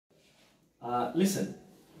Listen,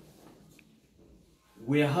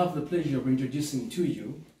 we have the pleasure of introducing to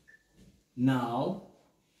you now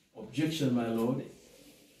Objection, my lord,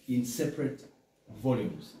 in separate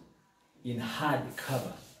volumes, in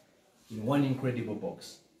hardcover, in one incredible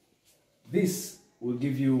box. This will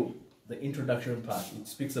give you the introduction part. It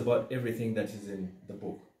speaks about everything that is in the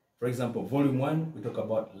book. For example, volume 1, we talk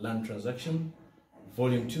about land transaction.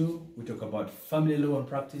 Volume 2, we talk about family law and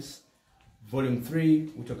practice. Volume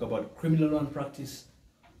 3, we talk about criminal law and practice.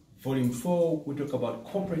 Volume 4, we talk about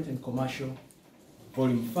corporate and commercial.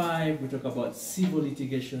 Volume 5, we talk about civil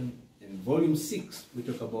litigation. And Volume 6, we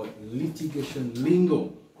talk about litigation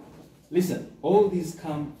lingo. Listen, all these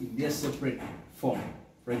come in their separate form.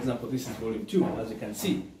 For example, this is Volume 2, as you can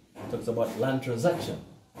see. It talks about land transaction.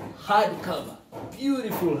 Hardcover,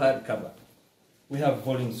 beautiful hardcover. We have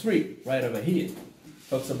Volume 3, right over here.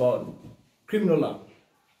 Talks about criminal law.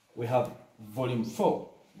 We have Volume 4,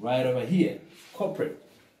 right over here, corporate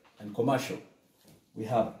and commercial. We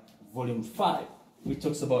have Volume 5, which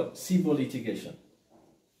talks about civil litigation.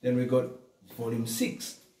 Then we got Volume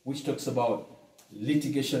 6, which talks about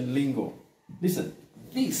litigation lingo. Listen,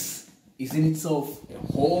 this is in itself a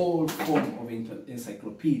whole form of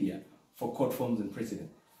encyclopedia for court forms and precedent.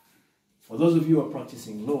 For those of you who are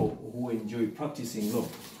practicing law or who enjoy practicing law,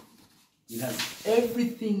 it has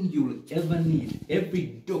everything you'll ever need, every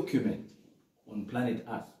document on planet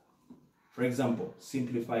Earth. For example,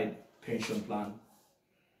 simplified pension plan,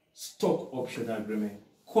 stock option agreement,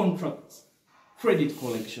 contracts, credit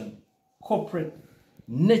collection, corporate,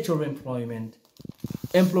 nature of employment,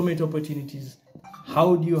 employment opportunities,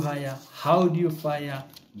 how do you hire, how do you fire,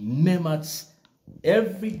 MEMATs,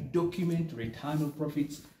 every document, return of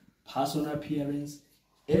profits, personal appearance,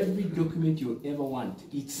 every document you ever want.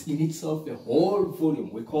 It's in itself a whole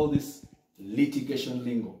volume. We call this litigation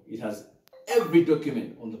lingo. It has every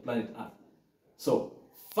document on the planet Earth. So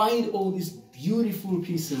find all these beautiful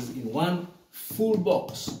pieces in one full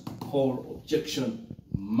box called Objection,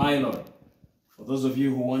 my lord. For those of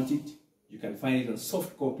you who want it, you can find it on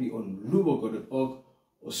soft copy on lubogo.org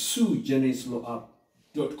or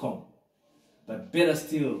suegenerislawup.com. But better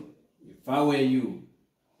still, if I were you,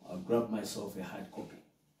 I'll grab myself a hard copy.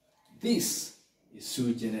 This is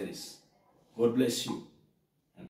Sui Generis. God bless you.